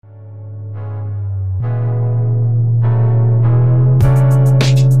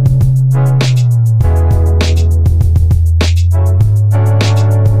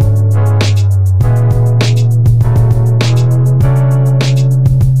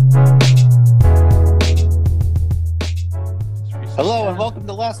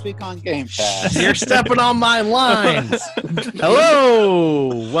last week on Game Pass. You're stepping on my lines.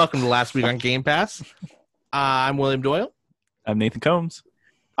 Hello. Welcome to Last Week on Game Pass. I'm William Doyle. I'm Nathan Combs.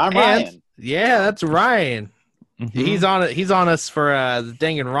 I'm Ryan. Yeah, that's Ryan. Mm-hmm. He's on us for the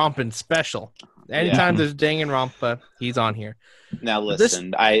Danganronpa special. Anytime there's Danganronpa, he's on here. Now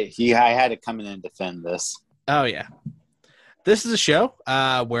listen, I had to come in and defend this. Oh yeah. This is a show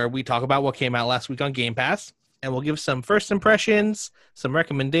where we talk about what came out last week on Game Pass, and we'll give some first impressions, some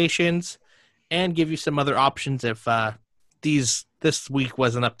recommendations, and give you some other options if this week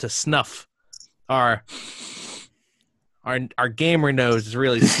wasn't up to snuff. Our gamer nose is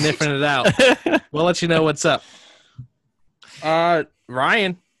really sniffing it out. We'll let you know what's up.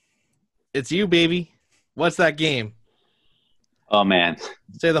 Ryan, it's you, baby. What's that game? Oh man.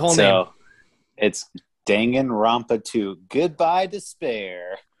 Say the whole name. So it's Danganronpa 2. Goodbye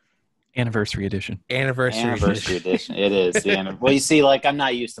Despair. Anniversary edition. Anniversary edition. It is. Well, you see, like, I'm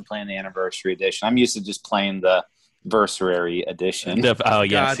not used to playing the anniversary edition. I'm used to just playing the versary edition. Oh,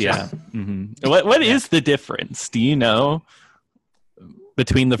 yes, Gotcha. yeah. Mm-hmm. What is the difference? Do you know?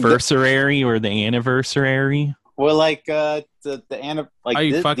 Between the versary or the anniversary? Well, like, like, are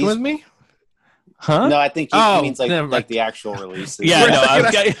you fucking with me? Huh? No, I think he means like the actual releases. Yeah, no, I'm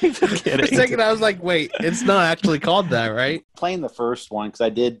For kidding. a second, I was like, wait, it's not actually called that, right? Playing the first one, because I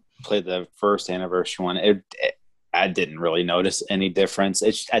did play the first anniversary one, I didn't really notice any difference.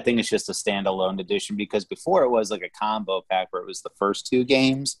 I think it's just a standalone edition, because before it was like a combo pack where it was the first two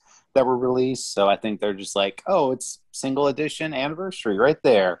games that were released. So I think they're just like, oh, it's single edition anniversary right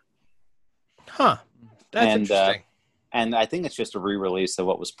there. Huh. That's interesting. And I think it's just a re-release of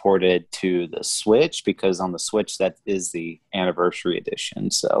what was ported to the Switch, because on the Switch, that is the anniversary edition.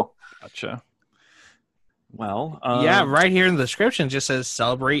 So, Gotcha. Well, yeah, right here in the description it just says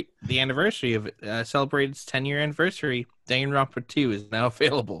celebrate the anniversary of it. Celebrate its 10-year anniversary. Danganronpa 2 is now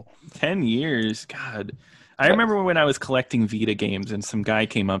available. 10 years. God. I remember when I was collecting Vita games and some guy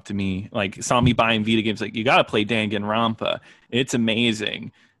came up to me, like, saw me buying Vita games, like, you got to play Danganronpa. It's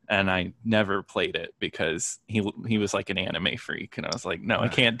amazing. And I never played it because he was like an anime freak, and I was like, no, I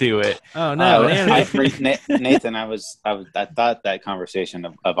can't do it. Oh no, Nathan, I thought that conversation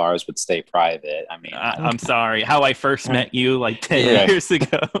of ours would stay private. I mean, I'm sorry. How I first met you like 10 years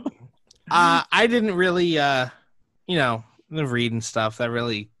ago. I didn't really, read and stuff. That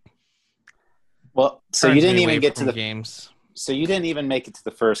really. Well, so you didn't even get to the games. So you didn't even make it to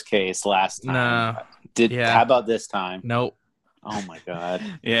the first case last time. No. How about this time? Nope. Oh my god.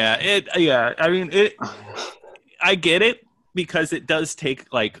 I mean, I get it, because it does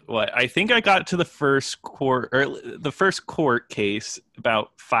take, like, what I think I got to the first court case about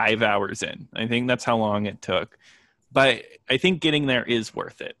 5 hours in. I think that's how long it took. But I think getting there is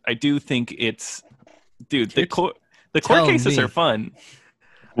worth it. I do think it's, dude, the court cases are fun.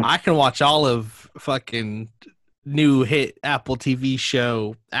 I can watch all of fucking new hit Apple TV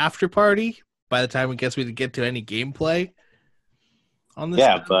show After Party by the time it gets me to get to any gameplay. On this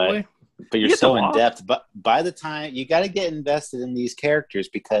but you're so in depth. But by the time you got to get invested in these characters,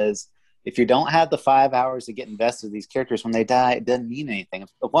 because if you don't have the 5 hours to get invested in these characters, when they die, it doesn't mean anything. If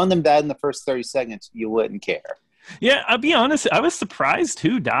one of them died in the first 30 seconds, you wouldn't care. Yeah, I'll be honest. I was surprised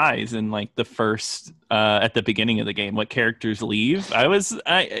who dies in like the first at the beginning of the game. What characters leave? I was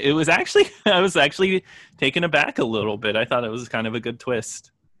actually taken aback a little bit. I thought it was kind of a good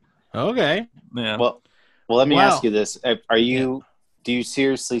twist. Okay. Yeah. Well, let me ask you this: Do you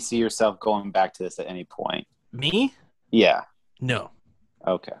seriously see yourself going back to this at any point? Me? Yeah. No.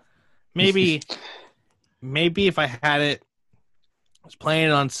 Okay. Maybe if I had it, I was playing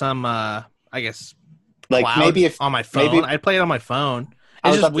it on some, I guess, like cloud maybe if on my phone. I'd play it on my phone.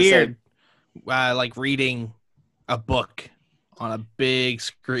 It's just weird, like reading a book on a big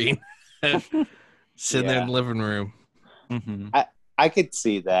screen, sitting there in the living room. Mm-hmm. I could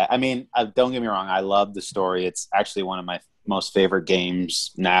see that. I mean, don't get me wrong. I love the story. It's actually one of my most favorite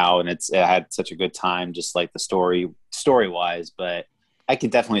games now, and it had such a good time, just like the story wise. But I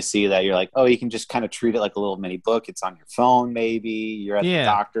could definitely see that you're like, oh, you can just kind of treat it like a little mini book. It's on your phone, maybe you're at the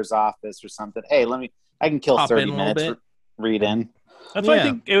doctor's office or something. Hey, I can kill 30 minutes reading. That's why I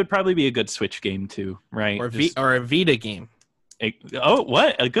think it would probably be a good Switch game too, right? Or a Vita game.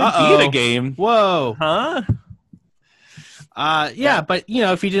 What? A good Vita game? Whoa. Huh? But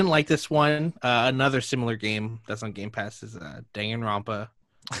if you didn't like this one, another similar game that's on Game Pass is Danganronpa.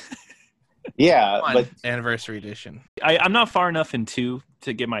 But Anniversary Edition. I'm not far enough in 2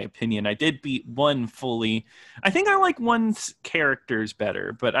 to give my opinion. I did beat 1 fully. I think I like 1's characters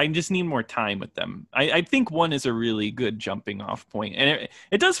better, but I just need more time with them. I think 1 is a really good jumping off point, and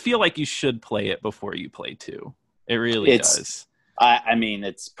it does feel like you should play it before you play 2. It really does. I mean,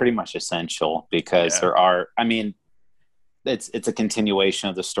 it's pretty much essential because there are. I mean, it's a continuation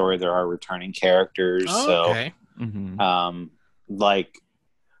of the story. There are returning characters, Oh, okay. like,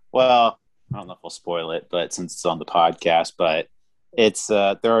 well, I don't know if we'll spoil it, but since it's on the podcast, but it's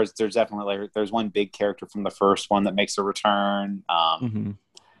there's definitely like there's one big character from the first one that makes a return.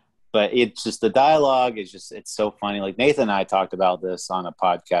 But it's just the dialogue is just it's so funny. Like Nathan and I talked about this on a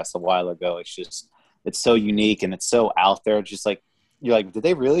podcast a while ago. It's so unique and it's so out there. It's just like you're like, did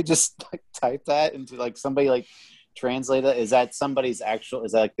they really just like type that into like somebody like translate it? Is that somebody's actual?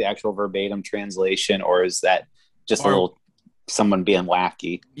 Is that like the actual verbatim translation, or is that just a little someone being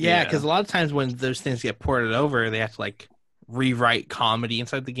wacky? Yeah, because a lot of times when those things get ported over, they have to like rewrite comedy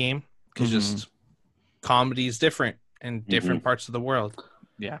inside the game because just comedy is different in different parts of the world.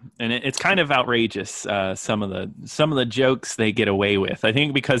 Yeah, and it's kind of outrageous. Some of the jokes they get away with. I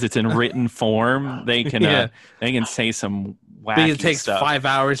think because it's in written form, they can they can say some wacky it takes stuff. 5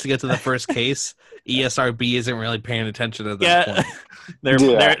 hours to get to the first case. ESRB isn't really paying attention at this point.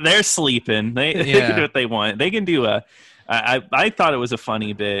 They're sleeping. They can do what they want. They can do a. I thought it was a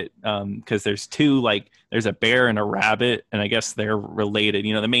funny bit because there's there's a bear and a rabbit, and I guess they're related.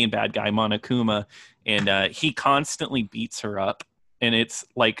 You know, the main bad guy Monokuma, and he constantly beats her up. And it's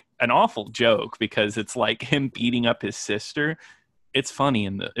like an awful joke because it's like him beating up his sister. It's funny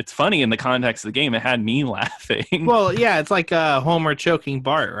in the context of the game. It had me laughing. Well, yeah, it's like Homer choking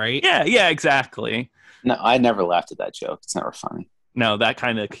Bart, right? Yeah, exactly. No, I never laughed at that joke. It's never funny. No, that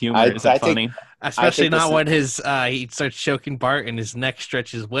kind of humor isn't funny. Especially not when he starts choking Bart and his neck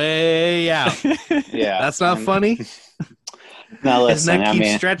stretches way out. Yeah, that's not funny. No, listen, his neck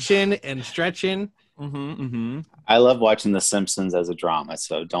keeps stretching and stretching. I love watching The Simpsons as a drama,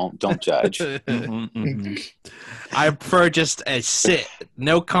 so don't judge. I prefer just a sit,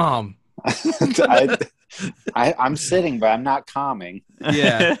 no calm. I'm sitting, but I'm not calming.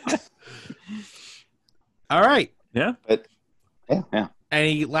 Yeah. All right. Yeah. But yeah.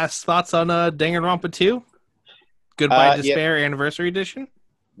 Any last thoughts on Danganronpa 2? Goodbye Despair Anniversary Edition?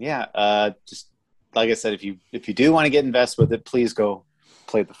 Yeah. Just like I said, if you do want to get invested with it, please go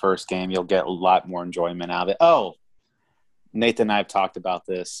play the first game. You'll get a lot more enjoyment out of it. Oh, Nathan and I have talked about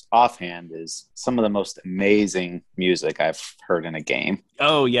this offhand. Is some of the most amazing music I've heard in a game.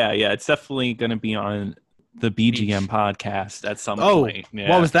 Oh yeah, it's definitely going to be on the BGM podcast at some point. Yeah.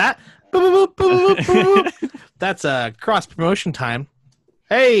 What was that? That's a cross promotion time.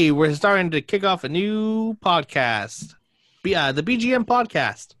 Hey, we're starting to kick off a new podcast, the BGM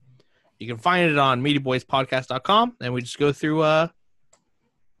podcast. You can find it on MediaBoysPodcast.com, and we just go through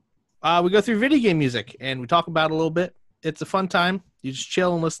video game music, and we talk about it a little bit. It's a fun time. You just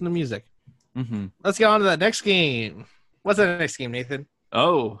chill and listen to music. Let's get on to that next game. What's that next game, Nathan?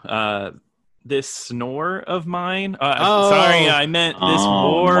 Oh, this snore of mine. Sorry, I meant this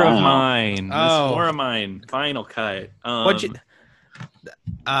war of mine. This war of mine. Final cut.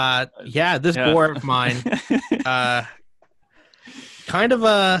 This war of mine. Kind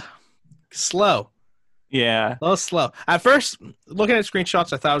of slow. Yeah. A little slow. At first, looking at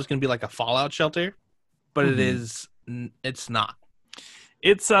screenshots, I thought it was going to be like a Fallout shelter, but it's not.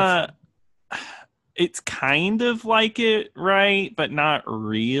 It's kind of like it, right? But not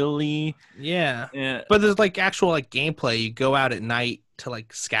really. Yeah. But there's like actual like gameplay. You go out at night to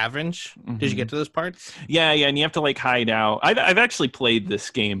like scavenge. Did you get to those parts? Yeah, and you have to like hide out. I've actually played this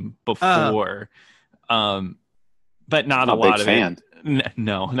game before, but not a lot of it.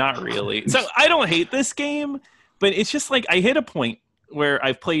 No, not really. So I don't hate this game, but it's just like I hit a point where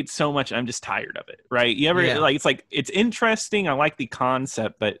I've played so much, I'm just tired of it, right? You ever like it's interesting. I like the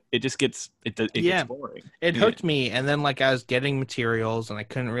concept, but it just gets gets boring. It hooked me, and then like I was getting materials, and I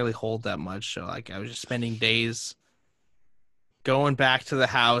couldn't really hold that much, so like I was just spending days going back to the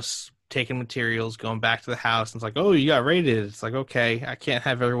house, taking materials, going back to the house, and it's like, oh, you got raided. It's like, okay, I can't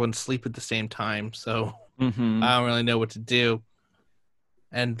have everyone sleep at the same time, so I don't really know what to do.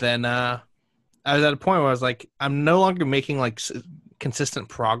 And then I was at a point where I was like, I'm no longer making like consistent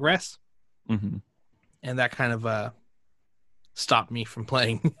progress, and that kind of stopped me from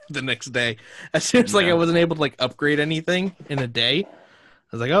playing the next day. As soon as like I wasn't able to like upgrade anything in a day, I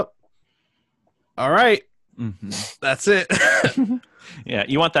was like, oh, all right, that's it. Yeah,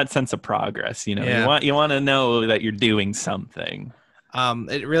 you want that sense of progress, you know. You want to know that you're doing something.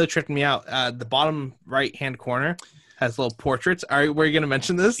 It really tripped me out. The bottom right hand corner has little portraits. Were you going to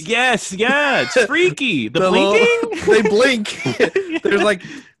mention this? Yes, yeah, it's freaky. The blinking? They blink. There's like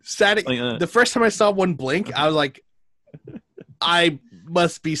static. The first time I saw one blink, I was like, I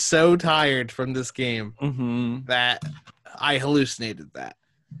must be so tired from this game that I hallucinated that.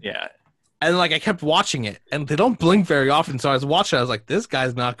 Yeah. And like I kept watching it, and they don't blink very often. So I was watching. I was like, "This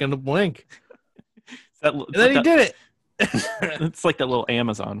guy's not going to blink." And then he did it. It's like that little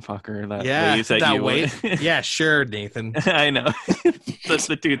Amazon fucker that Yeah, waves at that you. wave. Yeah, sure, Nathan. I know. That's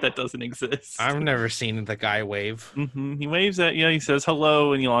the dude that doesn't exist. I've never seen the guy wave. Mm-hmm. He waves at you. He says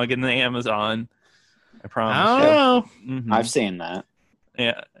hello, and you log into Amazon. I promise. I don't know. Mm-hmm. I've seen that.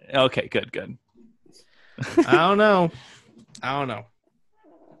 Yeah. Okay. Good. I don't know. I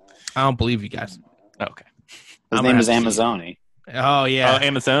don't believe you guys. Okay. His name is Amazoni. Oh yeah. Oh,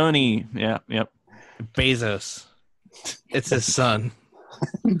 Amazoni. Yeah. Yep. Bezos. It's his son.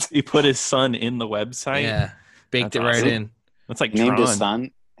 He put his son in the website. Yeah. Baked That's it right awesome. in. That's like He named Tron. his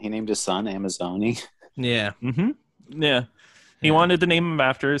son. He named his son Amazoni. Yeah. Mm-hmm. Yeah. He wanted to name him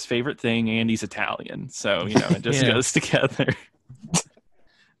after his favorite thing, and he's Italian, so it just Yeah. goes together.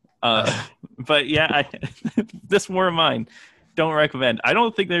 But yeah, this War of Mine, don't recommend. I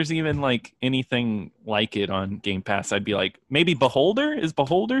don't think there's even like anything like it on Game Pass. I'd be like, maybe Beholder. Is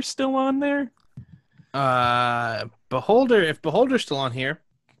Beholder still on there? Beholder. If Beholder's still on here,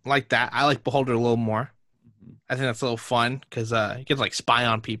 like that, I like Beholder a little more. I think that's a little fun because you can like spy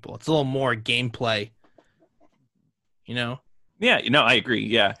on people. It's a little more gameplay. Yeah, I agree.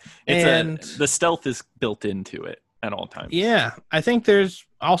 Yeah, the stealth is built into it at all times. Yeah, I think there's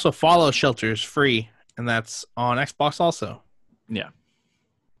also Fallout Shelters free, and that's on Xbox also. Yeah.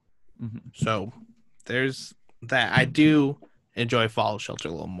 Mm-hmm. So there's that. I do enjoy Fallout Shelter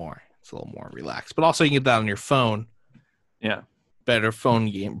a little more. It's a little more relaxed, but also you can get that on your phone. Yeah. Better phone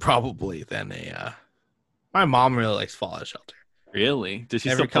game probably than a. My mom really likes Fallout Shelter. Really? Does she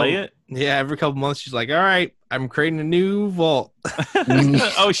still play it? Yeah, every couple months she's like, "All right, I'm creating a new vault."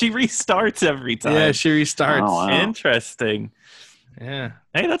 Oh, she restarts every time. Yeah, she restarts. Oh, wow. Interesting. Yeah.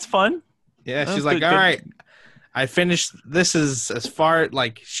 Hey, that's fun. Yeah, That's she's like, good- "All good- right, I finished. This is as far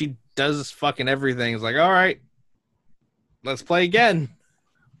like she does fucking everything. It's like, all right, let's play again.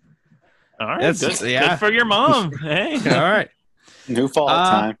 All right, That's- good, yeah. good for your mom. Hey. All right, New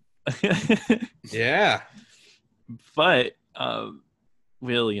Fallout time. yeah. But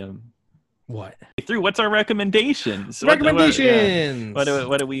William, What what's our recommendations? recommendations?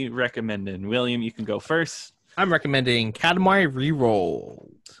 What are we recommending? William, you can go first. I'm recommending Katamari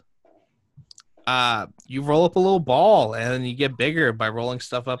Rerolled. You roll up a little ball and then you get bigger by rolling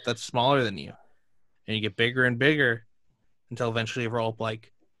stuff up that's smaller than you, and you get bigger and bigger until eventually you roll up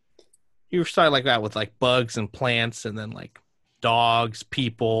like you start like that with like bugs and plants, and then like dogs,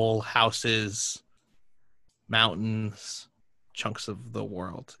 people, houses, mountains, chunks of the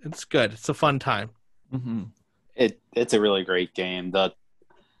world. It's good. It's a fun time. Mm-hmm. It's a really great game.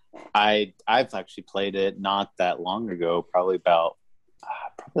 I've actually played it not that long ago, probably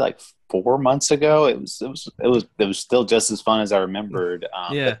like 4 months ago. It was still just as fun as I remembered.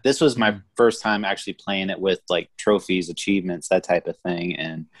 Yeah. But this was my first time actually playing it with like trophies, achievements, that type of thing,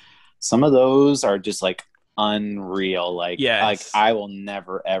 and some of those are just like unreal. Like, Yes. like I will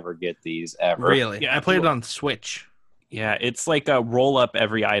never ever get these ever. Really? Yeah, I played it on Switch. Yeah, it's like a roll up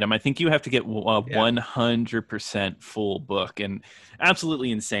every item. I think you have to get 100% full book, and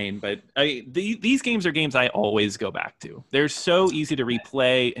absolutely insane. But these games are games I always go back to. They're so easy to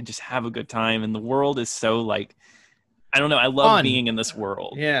replay and just have a good time. And the world is so like, I don't know. I love Fun. being in this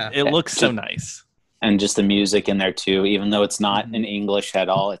world. Yeah. It looks so nice. And just the music in there too, even though it's not in English at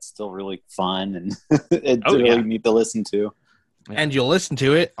all, it's still really fun and it's really neat to listen to. Yeah. And you'll listen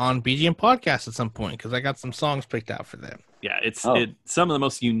to it on BGM Podcast at some point because I got some songs picked out for them. Yeah, it's Oh. some of the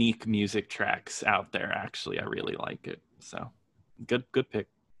most unique music tracks out there. Actually, I really like it. So, good pick.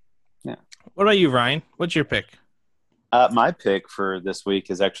 What about you, Ryan? What's your pick? My pick for this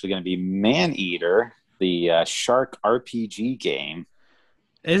week is actually going to be Man-Eater, the shark RPG game.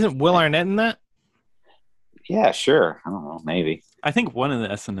 Isn't Will Arnett in that? Yeah, sure. I don't know, maybe. I think one of the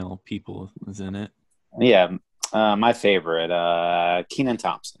SNL people is in it. Yeah, my favorite, Kenan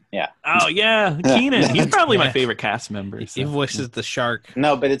Thompson. Yeah. Oh yeah, Keenan. He's probably my Yeah. favorite cast member. He So. voices the shark.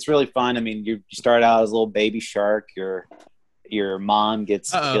 No, but it's really fun. I mean, you start out as a little baby shark. Your mom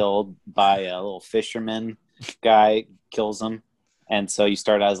gets killed by a little fisherman guy, kills him. And so you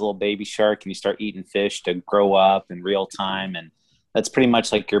start out as a little baby shark and you start eating fish to grow up in real time. And that's pretty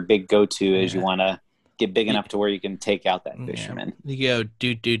much like your big go-to is you want to get big enough to where you can take out that fisherman. You go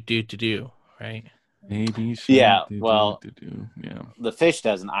do, right? Maybe. Yeah, well- yeah. The fish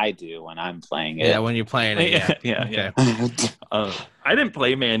doesn't. I do when I'm playing it. Yeah, when you're playing it. Yeah. Yeah. Okay. I didn't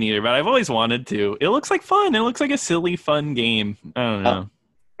play Man-Eater, but I've always wanted to. It looks like fun. It looks like a silly, fun game. I don't know.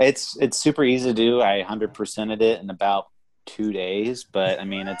 It's super easy to do. I 100%ed it in about 2 days, but I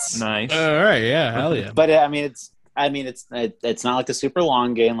mean, it's Nice. All right. Yeah. Hell yeah. But I mean, I mean, it's not like a super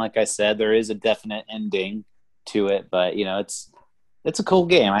long game. Like I said, there is a definite ending to it, but it's a cool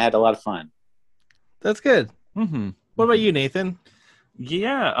game. I had a lot of fun. That's good. Mm-hmm. What about you, Nathan?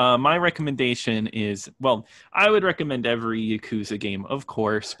 Yeah, my recommendation is, well, I would recommend every Yakuza game, of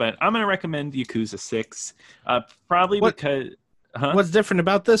course, but I'm going to recommend Yakuza 6, probably because... Huh? What's different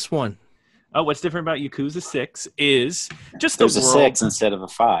about this one? What's different about Yakuza 6 is just There's the a world. 6 instead of a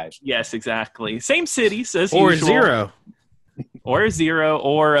 5. Yes, exactly. Same cities as Or usual. Zero. Or Zero,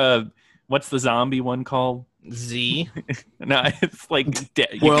 or what's the zombie one called? Z. No, it's like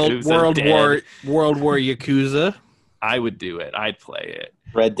World Yakuza War Yakuza. I would do it. I'd play it.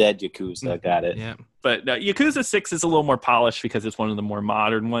 Red Dead Yakuza, got it. Yeah. But Yakuza 6 is a little more polished because it's one of the more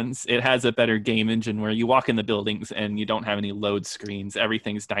modern ones. It has a better game engine where you walk in the buildings and you don't have any load screens.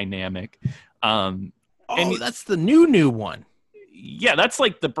 Everything's dynamic. That's the new one. Yeah, that's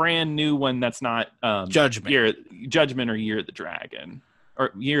like the brand new one that's not Judgment. Judgment or Year of the Dragon.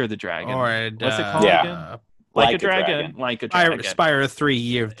 Or Year of the Dragon. Or what's it called again? Like a dragon. Like a dragon. Spyro 3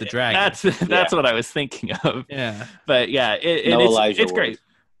 Year of the Dragon. That's what I was thinking of. Yeah. But yeah, it's great.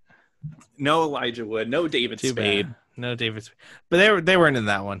 No Elijah Wood. No David Spade. Bad. No David Spade. But they weren't in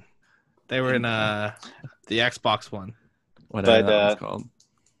that one. They were in the Xbox one. Whatever that one's called.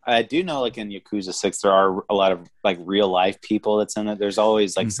 I do know, like in Yakuza 6, there are a lot of like real life people that's in it. There's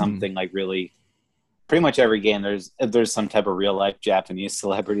always like something like really, pretty much every game. There's some type of real life Japanese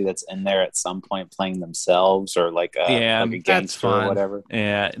celebrity that's in there at some point playing themselves or like a gangster or whatever.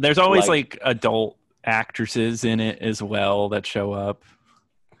 Yeah, there's always like adult actresses in it as well that show up.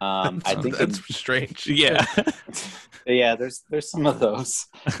 I think that's strange. Yeah. Yeah, there's some of those.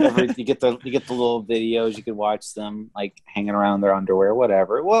 You get the little videos, you can watch them like hanging around in their underwear,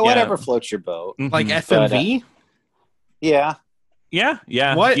 whatever. Whatever floats your boat. Like FMV? Yeah.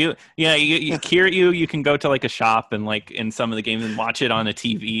 Yeah. What? You can go to like a shop and like in some of the games and watch it on a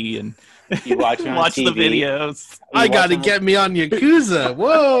TV and you watch the videos. I gotta get me on Yakuza.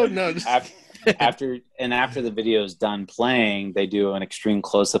 Whoa, no. After the video is done playing, they do an extreme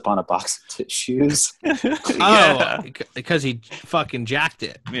close up on a box of tissues. Because he fucking jacked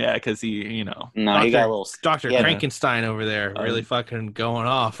it. Yeah, because he No, he got a little Dr. Frankenstein over there, really fucking going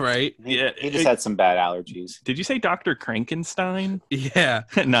off, right? Yeah, he just had some bad allergies. Did you say Dr. Frankenstein? Yeah,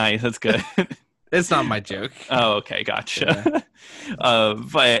 nice. That's good. It's not my joke. Oh, okay, gotcha. Yeah.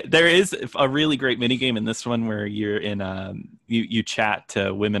 But there is a really great minigame in this one where you're in you chat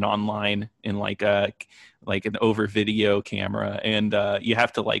to women online in like an over video camera, and you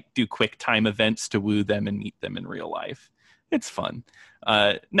have to like do quick time events to woo them and meet them in real life. It's fun.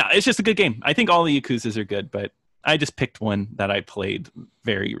 No, it's just a good game. I think all the Yakuzas are good, but I just picked one that I played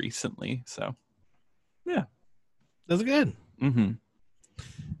very recently. So, yeah, that's good. Mm-hmm.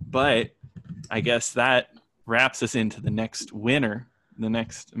 But I guess that wraps us into the next winner, the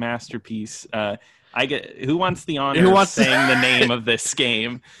next masterpiece. Who wants the honor of saying the name of this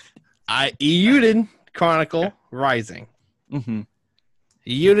game? Eiyuden Chronicle Rising. Mm-hmm.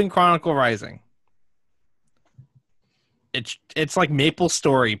 Eiyuden Chronicle Rising. It's like Maple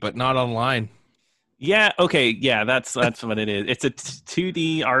Story, but not online. Yeah. Okay. Yeah. That's what it is. It's a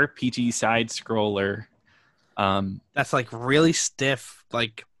 2D RPG side scroller. That's like really stiff,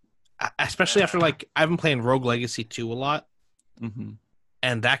 like. Especially after I've been playing Rogue Legacy 2 a lot,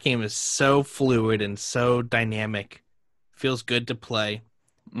 and that game is so fluid and so dynamic, feels good to play.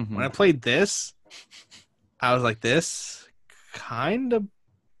 When I played this, I was like, this kind of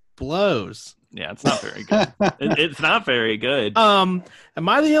blows. Yeah, it's not very good. It's not very good. Am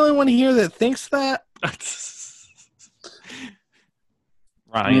I the only one here that thinks that?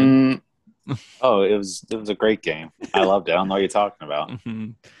 Ryan. Oh, it was a great game. I loved it. I don't know what you're talking about.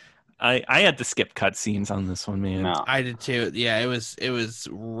 I had to skip cutscenes on this one, man. No. I did too. Yeah, it was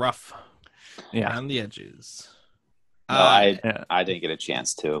rough. Yeah, around the edges. No, I didn't get a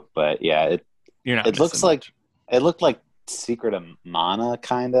chance to, but yeah, it looks like it looked like Secret of Mana,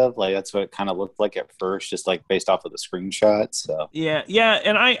 kind of like that's what it kind of looked like at first, just like based off of the screenshot. So yeah,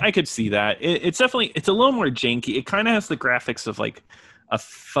 and I could see that. It's a little more janky. It kind of has the graphics of like a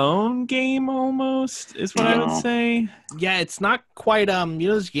phone game almost, is what I would say. Yeah, it's not quite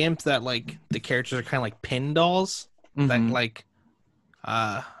those games that like the characters are kind of like pin dolls that like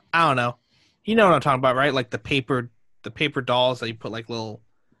I don't know. You know what I'm talking about, right? Like the paper dolls that you put like little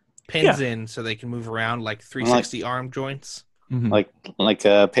pins in so they can move around, like 360 arm joints. Like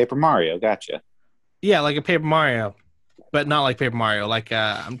Paper Mario, gotcha. Yeah, like a Paper Mario, but not like Paper Mario. Like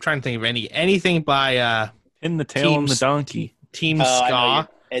I'm trying to think of anything by In the Tail and the Donkey. Team Ska.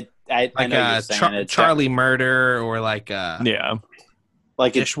 I know you're saying Charlie Murder or like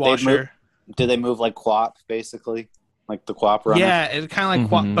like Dishwasher. Do they move like Quap, basically? Like the Quap runner? Yeah, it's kind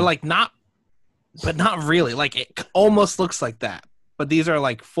of like but like not really. Like it almost looks like that, but these are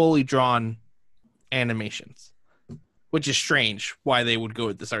like fully drawn animations, which is strange why they would go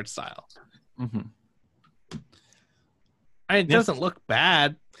with this art style. Mm-hmm. I mean, it doesn't look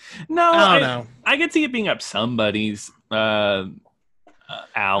bad. No, I don't know. I could see it being up somebody's alley.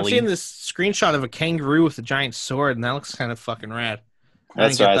 I'm seeing this screenshot of a kangaroo with a giant sword, and that looks kind of fucking rad.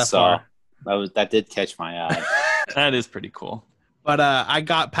 That's what I saw. That did catch my eye. That is pretty cool. But I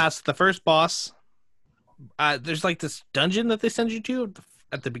got past the first boss. There's like this dungeon that they send you to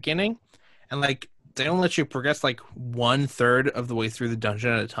at the beginning, and like they don't let you progress like 1/3 of the way through the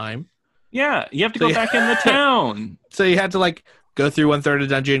dungeon at a time. Yeah, you have to go back in the town. So you had to like go through 1/3 of the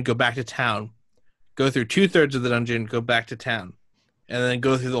dungeon, go back to town, go through 2/3 of the dungeon, go back to town, and then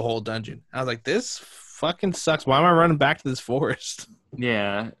go through the whole dungeon. I was like, this fucking sucks. Why am I running back to this forest?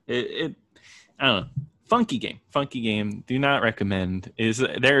 Yeah, it I don't know. Funky game. Do not recommend.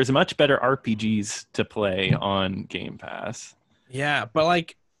 There's much better RPGs to play on Game Pass. Yeah, but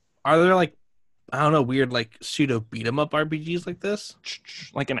like, are there like, I don't know, weird like pseudo beat 'em up RPGs like this?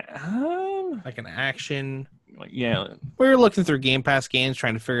 Like an action. Yeah. We were looking through Game Pass games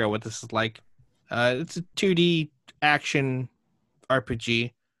trying to figure out what this is like. It's a 2D action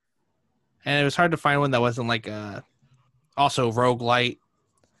RPG, and it was hard to find one that wasn't like also roguelite.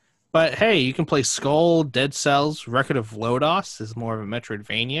 But hey, you can play Skull, Dead Cells, Record of Lodos is more of a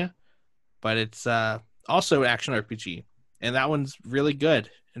Metroidvania, but it's also action RPG, and that one's really good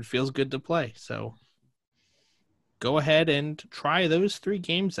and feels good to play. So go ahead and try those 3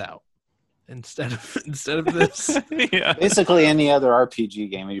 games out instead of this. Yeah. Basically, any other RPG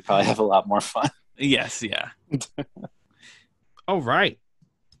game, you probably have a lot more fun. Yes, yeah. All right,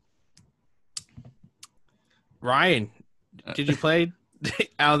 Ryan, did you play?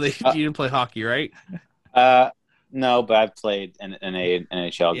 You didn't play hockey, right? No, but I've played an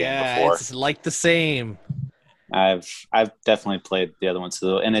NHL game before. It's like the same. I've definitely played the other ones.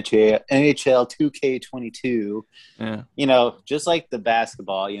 So NHL 2K22. Yeah. You know, just like the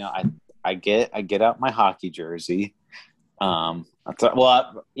basketball, you know, I get out my hockey jersey. But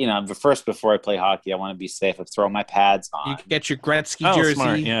first before I play hockey, I want to be safe. I throw my pads on. You get your Gretzky jersey.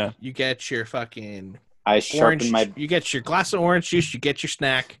 Smart, yeah. You get your fucking you get your glass of orange juice. You get your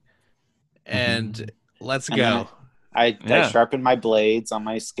snack, and let's go. I sharpen my blades on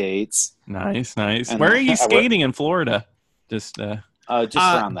my skates. Nice. And where are you skating in Florida? Just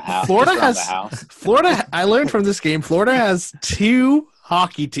around the house. Florida. I learned from this game. Florida has 2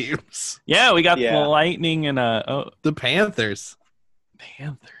 hockey teams. Yeah, we got the Lightning and the Panthers.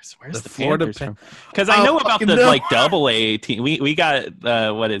 Where's the Florida Panthers from? Because I know about the like AA team. We got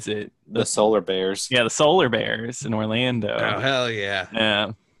what is it? The Solar Bears. Yeah, the Solar Bears in Orlando. Oh hell yeah!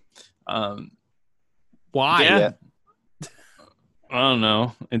 Yeah. Why? Yeah. I don't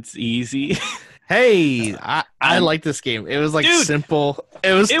know. It's easy. Hey, I like this game. It was like simple.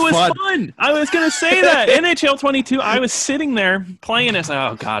 It was fun. I was gonna say that NHL 22. I was sitting there playing this.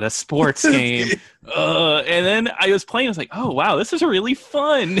 Oh god, a sports game. And then I was playing. I was like, oh wow, this is really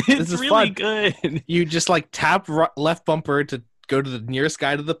fun. It's really good. You just like tap left bumper to go to the nearest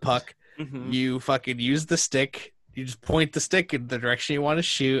guy to the puck. Mm-hmm. You fucking use the stick. You just point the stick in the direction you want to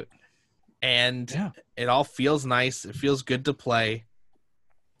shoot, and it all feels nice. It feels good to play.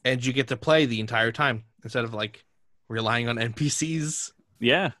 And you get to play the entire time instead of like relying on NPCs.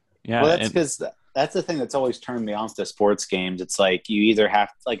 Yeah. Well, that's because that's the thing that's always turned me on to sports games. It's like you either have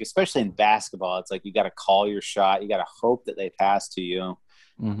to, like, especially in basketball, it's like you got to call your shot. You got to hope that they pass to you.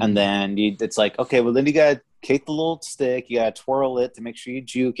 Mm-hmm. And then it's like, okay, well, then you got to kick the little stick. You got to twirl it to make sure you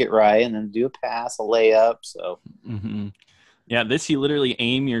juke it right and then do a pass, a layup. So, yeah, you literally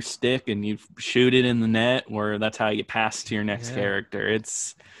aim your stick and you shoot it in the net, or that's how you pass to your next character.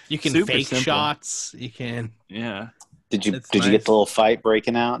 You can fake shots. You can. Yeah. Did you get the little fight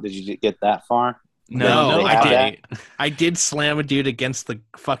breaking out? Did you get that far? No, I did slam a dude against the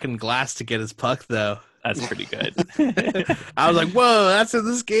fucking glass to get his puck, though. That's pretty good. I was like, whoa, that's in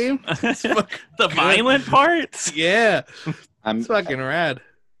this game? The violent parts? Yeah. It's fucking rad.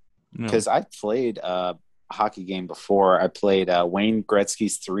 Because I played a hockey game before. I played Wayne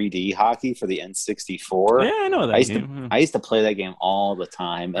Gretzky's 3D hockey for the N64. Yeah, I know that I used to play that game all the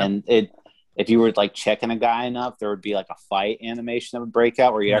time. And if you were like checking a guy enough, there would be like a fight animation that would break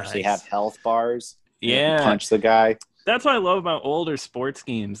out where you actually have health bars. Yeah. Punch the guy. That's what I love about older sports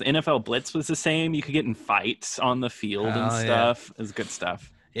games. NFL Blitz was the same. You could get in fights on the field and stuff. Yeah. It was good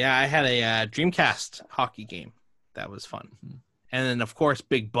stuff. Yeah, I had a Dreamcast hockey game. That was fun. And then, of course,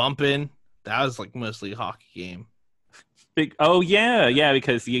 Big Bumpin'. That was like mostly a hockey game. big. Oh yeah,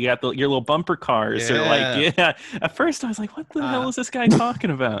 because you got your little bumper cars. Or like, yeah. At first, I was like, "What the hell is this guy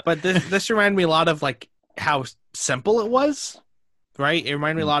talking about?" But this reminded me a lot of like how simple it was, right? It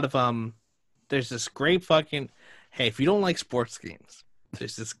reminded me a lot of There's this great fucking. Hey, if you don't like sports games,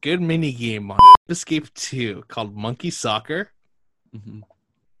 there's this good mini game on Escape 2 called Monkey Soccer. Mm-hmm.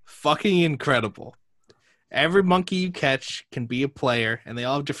 Fucking incredible. Every monkey you catch can be a player, and they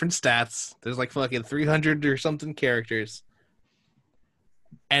all have different stats. There's like fucking 300 or something characters.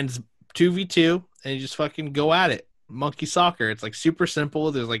 And it's 2v2, and you just fucking go at it. Monkey Soccer. It's like super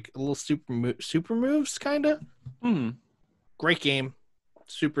simple. There's like little super moves, kind of. Mm. Great game.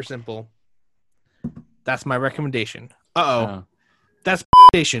 Super simple. That's my recommendation. Uh-oh. That's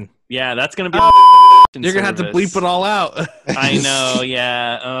recommendation. Yeah, that's going to be you're going to have to bleep it all out. I know,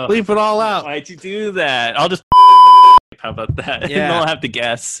 yeah. Bleep it all out. Why'd you do that? I'll just how about that? Yeah. They'll have to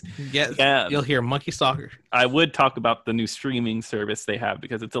guess. Yeah. You'll hear Monkey Soccer. I would talk about the new streaming service they have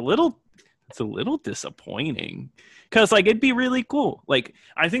because it's a little disappointing. Because like it'd be really cool. Like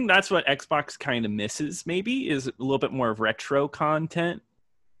I think that's what Xbox kind of misses maybe is a little bit more of retro content.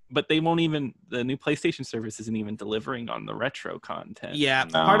 But they won't even. The new PlayStation service isn't even delivering on the retro content. Yeah,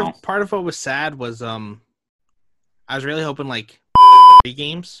 No. part of what was sad was I was really hoping like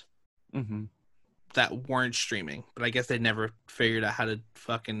games that weren't streaming, but I guess they never figured out how to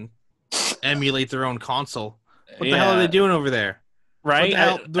fucking emulate their own console. What the hell are they doing over there? Right?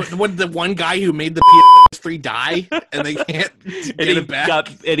 What the one guy who made the PS3 die and they can't get it back?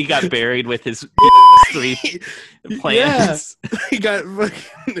 He got buried with his PS3 plans. Yeah. He got.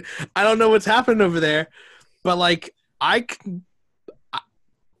 I don't know what's happened over there, but like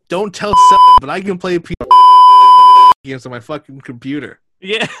don't tell, but I can play PS games on my fucking computer.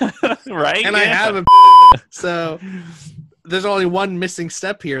 Yeah, right. And I have a so there's only one missing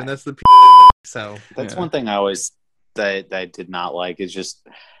step here, and that's the so that's one thing I always that I did not like is just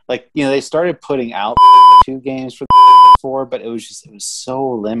like they started putting out 2 games for 4, but it was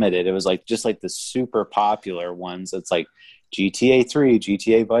so limited. It was like just like the super popular ones. It's like GTA 3,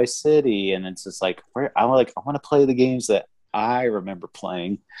 GTA Vice City, and it's just like I want to play the games that I remember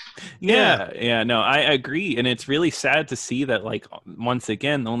playing. Yeah, no, I agree, and it's really sad to see that like once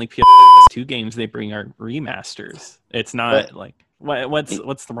again the only PS2 games they bring are remasters. It's not like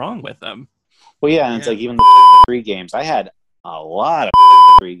what's wrong with them? Well, yeah, and it's like even the 3 games. I had a lot of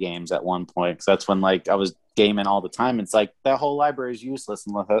 3 games at one point because that's when like I was gaming all the time. It's like that whole library is useless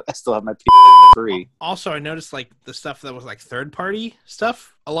unless I still have my PS3. Also, I noticed like the stuff that was like third party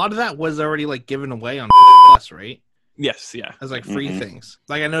stuff. A lot of that was already like given away on Plus, right? Yes, yeah. As like free things.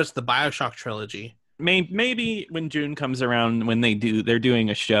 Like I noticed the BioShock trilogy. Maybe when June comes around, when they're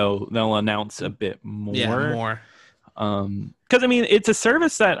doing a show, they'll announce a bit more. Yeah, more. Because I mean, it's a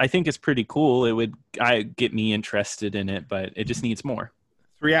service that I think is pretty cool. It would get me interested in it, but it just needs more.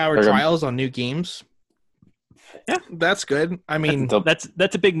 3-hour trials on new games. Yeah, that's good. I mean,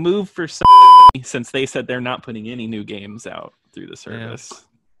 that's a big move for Sony since they said they're not putting any new games out through the service.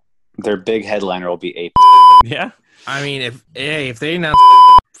 Yeah. Their big headliner will be Ape. Yeah. I mean, if they announce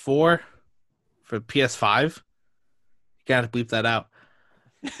 4 for PS5, you gotta bleep that out.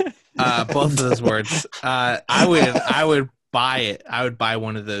 Both of those words. I would buy it. I would buy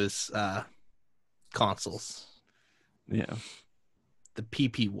one of those consoles. Yeah. The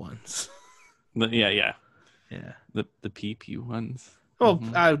PP ones. Yeah. The PP ones. Well,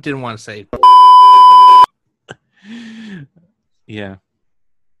 I didn't want to say. Yeah.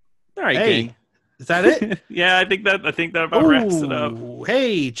 All right, hey, gang. Is that it? Yeah, I think that about wraps it up.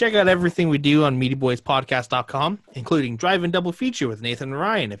 Hey, check out everything we do on MeatyBoysPodcast.com, including Drive-In Double Feature with Nathan and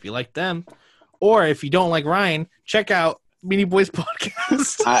Ryan, if you like them. Or if you don't like Ryan, check out Meaty Boys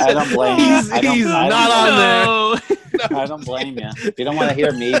Podcast. I don't blame you. He's not on there. I don't blame you. If you don't want to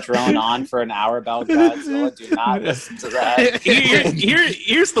hear me drone on for an hour about Godzilla, do not listen to that.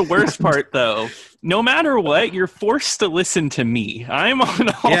 Here's the worst part, though. No matter what, you're forced to listen to me. I'm on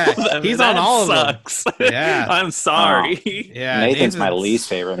all of them. He's on all sucks. of them. Yeah. I'm sorry. Yeah, Nathan's my least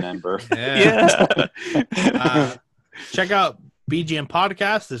favorite member. Yeah. Check out BGM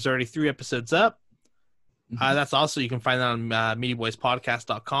Podcast. There's already 3 episodes up. That's also, you can find that on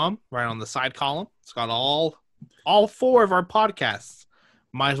MeatyBoysPodcast.com, right on the side column. It's got all 4 of our podcasts.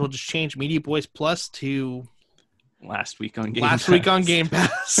 Might as well just change Meaty Boys Plus to Last week on Game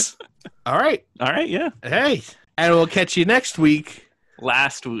Pass. All right, yeah. Hey, and we'll catch you next week.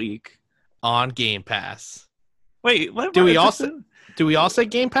 Last week on Game Pass. Wait, what? Do we all say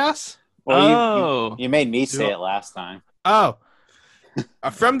Game Pass? Well, you made me say it last time. Oh,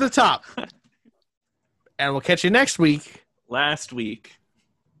 from the top. And we'll catch you next week. Last week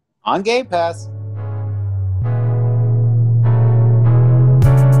on Game Pass.